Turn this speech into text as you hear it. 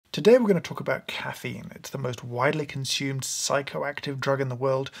Today we're going to talk about caffeine. It's the most widely consumed psychoactive drug in the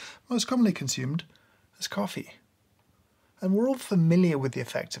world, most commonly consumed as coffee. And we're all familiar with the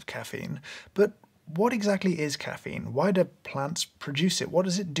effects of caffeine, but what exactly is caffeine? Why do plants produce it? What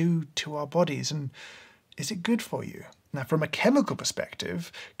does it do to our bodies? And is it good for you? Now, from a chemical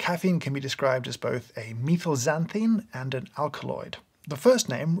perspective, caffeine can be described as both a methylxanthine and an alkaloid. The first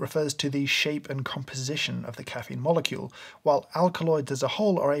name refers to the shape and composition of the caffeine molecule, while alkaloids as a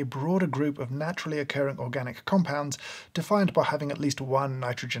whole are a broader group of naturally occurring organic compounds defined by having at least one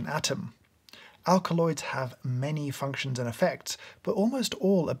nitrogen atom. Alkaloids have many functions and effects, but almost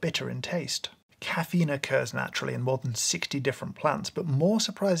all are bitter in taste. Caffeine occurs naturally in more than 60 different plants, but more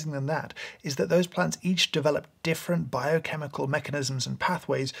surprising than that is that those plants each develop different biochemical mechanisms and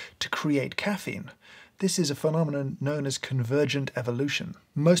pathways to create caffeine. This is a phenomenon known as convergent evolution.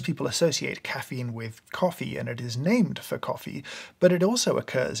 Most people associate caffeine with coffee, and it is named for coffee, but it also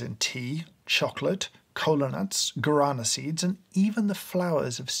occurs in tea, chocolate, kola nuts, guarana seeds, and even the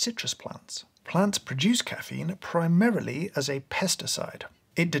flowers of citrus plants. Plants produce caffeine primarily as a pesticide.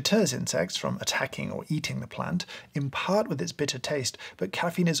 It deters insects from attacking or eating the plant, in part with its bitter taste, but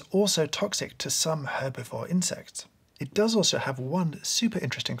caffeine is also toxic to some herbivore insects. It does also have one super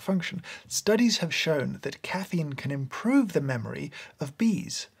interesting function. Studies have shown that caffeine can improve the memory of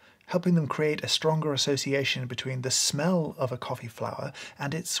bees, helping them create a stronger association between the smell of a coffee flower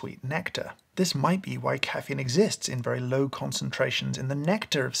and its sweet nectar. This might be why caffeine exists in very low concentrations in the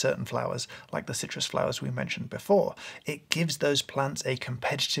nectar of certain flowers, like the citrus flowers we mentioned before. It gives those plants a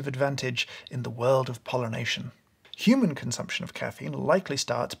competitive advantage in the world of pollination. Human consumption of caffeine likely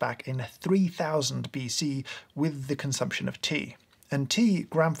starts back in 3000 BC with the consumption of tea. And tea,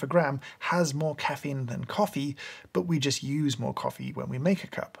 gram for gram, has more caffeine than coffee, but we just use more coffee when we make a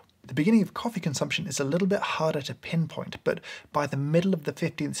cup. The beginning of coffee consumption is a little bit harder to pinpoint, but by the middle of the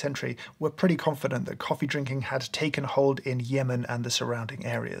 15th century, we're pretty confident that coffee drinking had taken hold in Yemen and the surrounding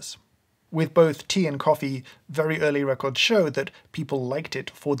areas. With both tea and coffee, very early records show that people liked it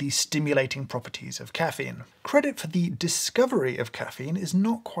for the stimulating properties of caffeine. Credit for the discovery of caffeine is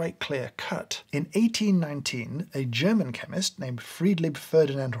not quite clear-cut. In 1819, a German chemist named Friedrich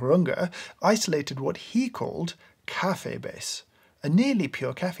Ferdinand Runge isolated what he called Kaffeebase, a nearly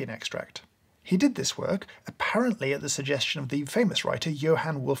pure caffeine extract. He did this work apparently at the suggestion of the famous writer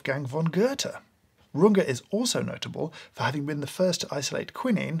Johann Wolfgang von Goethe. Runge is also notable for having been the first to isolate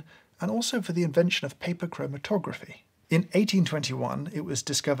quinine, and also for the invention of paper chromatography. In 1821, it was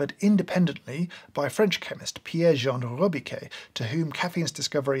discovered independently by French chemist Pierre-Jean Robiquet, to whom caffeine's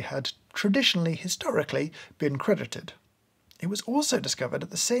discovery had historically been credited. It was also discovered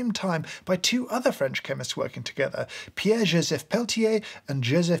at the same time by two other French chemists working together, Pierre-Joseph Peltier and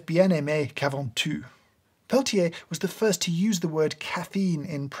Joseph Bien-Aimé Caventou. Peltier was the first to use the word caffeine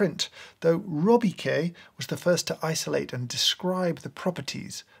in print, though Robiquet was the first to isolate and describe the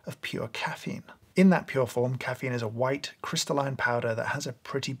properties of pure caffeine. In that pure form, caffeine is a white, crystalline powder that has a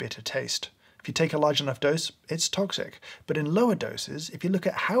pretty bitter taste. If you take a large enough dose, it's toxic, but in lower doses, if you look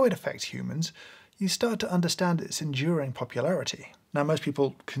at how it affects humans, you start to understand its enduring popularity. Now, most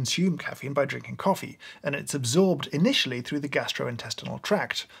people consume caffeine by drinking coffee, and it's absorbed initially through the gastrointestinal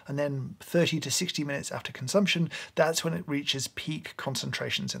tract, and then 30 to 60 minutes after consumption, that's when it reaches peak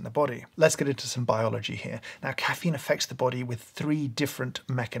concentrations in the body. Let's get into some biology here. Now, caffeine affects the body with three different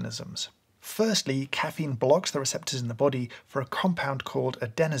mechanisms. Firstly, caffeine blocks the receptors in the body for a compound called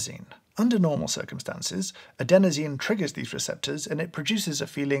adenosine. Under normal circumstances, adenosine triggers these receptors and it produces a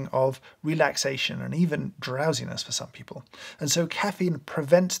feeling of relaxation and even drowsiness for some people. And so caffeine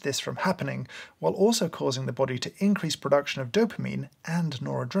prevents this from happening while also causing the body to increase production of dopamine and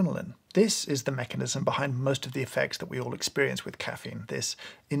noradrenaline. This is the mechanism behind most of the effects that we all experience with caffeine, this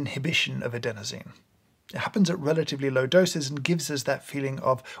inhibition of adenosine. It happens at relatively low doses and gives us that feeling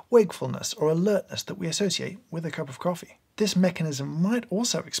of wakefulness or alertness that we associate with a cup of coffee. This mechanism might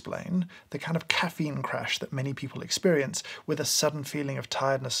also explain the kind of caffeine crash that many people experience with a sudden feeling of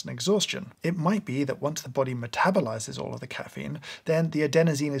tiredness and exhaustion. It might be that once the body metabolizes all of the caffeine, then the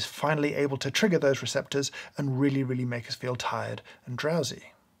adenosine is finally able to trigger those receptors and really make us feel tired and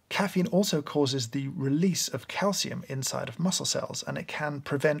drowsy. Caffeine also causes the release of calcium inside of muscle cells, and it can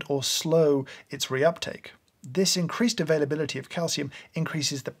prevent or slow its reuptake. This increased availability of calcium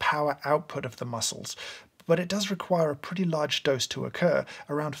increases the power output of the muscles, but it does require a pretty large dose to occur,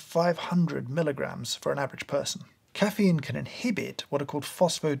 around 500 milligrams for an average person. Caffeine can inhibit what are called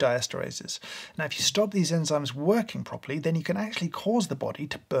phosphodiesterases. Now, if you stop these enzymes working properly, then you can actually cause the body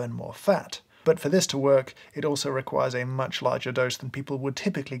to burn more fat. But for this to work, it also requires a much larger dose than people would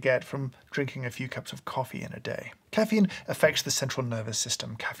typically get from drinking a few cups of coffee in a day. Caffeine affects the central nervous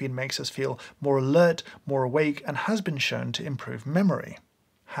system. Caffeine makes us feel more alert, more awake, and has been shown to improve memory.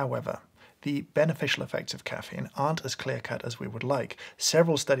 However, the beneficial effects of caffeine aren't as clear-cut as we would like.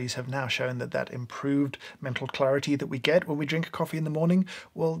 Several studies have now shown that improved mental clarity that we get when we drink coffee in the morning,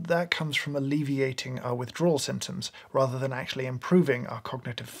 well, that comes from alleviating our withdrawal symptoms rather than actually improving our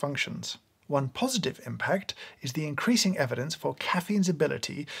cognitive functions. One positive impact is the increasing evidence for caffeine's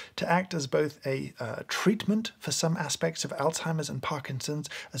ability to act as both a treatment for some aspects of Alzheimer's and Parkinson's,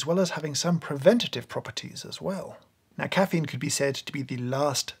 as well as having some preventative properties as well. Now, caffeine could be said to be the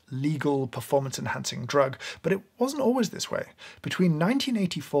last legal performance-enhancing drug, but it wasn't always this way. Between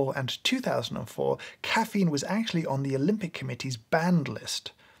 1984 and 2004, caffeine was actually on the Olympic Committee's banned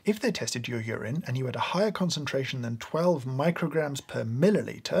list. If they tested your urine and you had a higher concentration than 12 micrograms per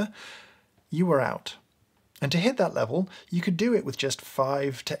milliliter, you were out. And to hit that level, you could do it with just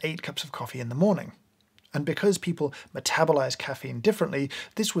 5 to 8 cups of coffee in the morning. And because people metabolize caffeine differently,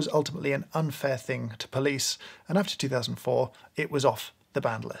 this was ultimately an unfair thing to police, and after 2004, it was off the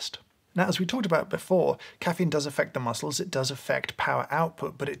banned list. Now, as we talked about before, caffeine does affect the muscles, it does affect power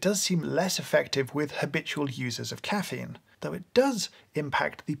output, but it does seem less effective with habitual users of caffeine, though it does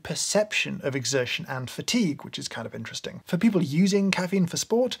impact the perception of exertion and fatigue, which is kind of interesting. For people using caffeine for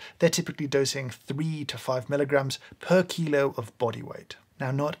sport, they're typically dosing 3 to 5 milligrams per kilo of body weight. Now,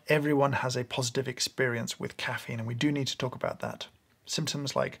 not everyone has a positive experience with caffeine, and we do need to talk about that.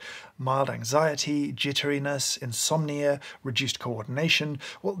 Symptoms like mild anxiety, jitteriness, insomnia, reduced coordination,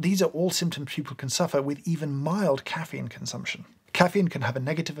 well, these are all symptoms people can suffer with even mild caffeine consumption. Caffeine can have a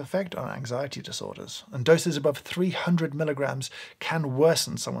negative effect on anxiety disorders, and doses above 300 milligrams can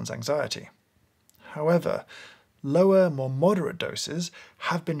worsen someone's anxiety. However, lower, more moderate doses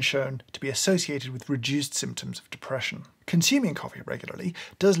have been shown to be associated with reduced symptoms of depression. Consuming coffee regularly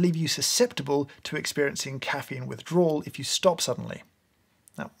does leave you susceptible to experiencing caffeine withdrawal if you stop suddenly.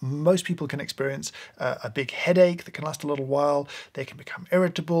 Now, most people can experience a big headache that can last a little while. They can become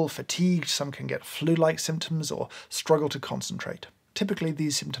irritable, fatigued, some can get flu-like symptoms or struggle to concentrate. Typically,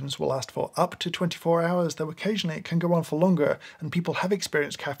 these symptoms will last for up to 24 hours, though occasionally it can go on for longer, and people have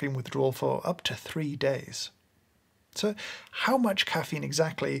experienced caffeine withdrawal for up to 3 days. So, how much caffeine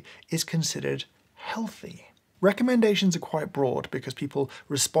exactly is considered healthy? Recommendations are quite broad because people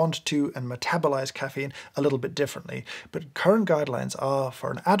respond to and metabolize caffeine a little bit differently, but current guidelines are for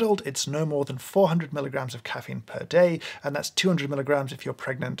an adult it's no more than 400 milligrams of caffeine per day, and that's 200 milligrams if you're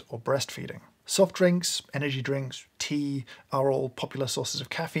pregnant or breastfeeding. Soft drinks, energy drinks, tea are all popular sources of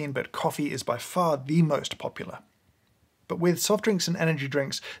caffeine, but coffee is by far the most popular. But with soft drinks and energy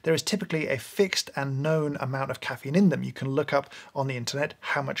drinks, there is typically a fixed and known amount of caffeine in them. You can look up on the internet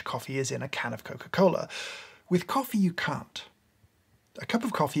how much coffee is in a can of Coca-Cola. With coffee, you can't. A cup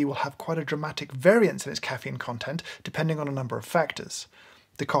of coffee will have quite a dramatic variance in its caffeine content depending on a number of factors.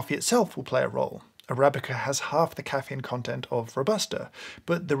 The coffee itself will play a role. Arabica has half the caffeine content of Robusta,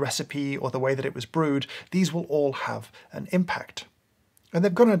 but the recipe or the way that it was brewed, these will all have an impact. And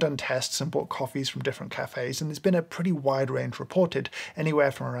they've gone and done tests and bought coffees from different cafes, and there's been a pretty wide range reported,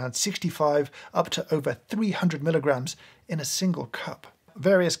 anywhere from around 65 up to over 300 milligrams in a single cup.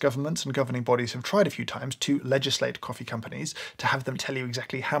 Various governments and governing bodies have tried a few times to legislate coffee companies to have them tell you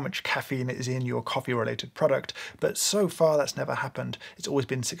exactly how much caffeine is in your coffee-related product, but so far that's never happened. It's always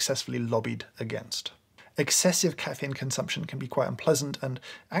been successfully lobbied against. Excessive caffeine consumption can be quite unpleasant, and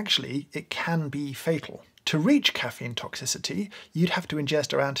actually it can be fatal. To reach caffeine toxicity, you'd have to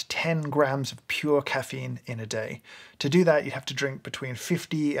ingest around 10 grams of pure caffeine in a day. To do that, you'd have to drink between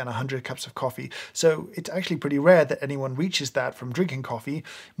 50 and 100 cups of coffee, so it's actually pretty rare that anyone reaches that from drinking coffee.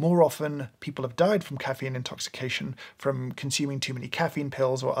 More often, people have died from caffeine intoxication from consuming too many caffeine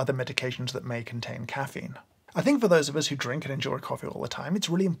pills or other medications that may contain caffeine. I think for those of us who drink and enjoy coffee all the time, it's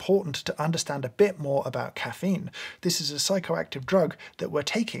really important to understand a bit more about caffeine. This is a psychoactive drug that we're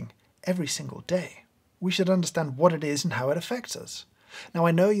taking every single day. We should understand what it is and how it affects us. Now,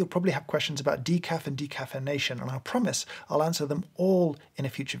 I know you'll probably have questions about decaf and decaffeination, and I promise I'll answer them all in a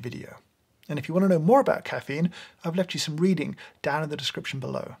future video. And if you want to know more about caffeine, I've left you some reading down in the description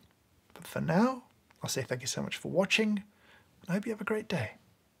below. But for now, I'll say thank you so much for watching, and I hope you have a great day.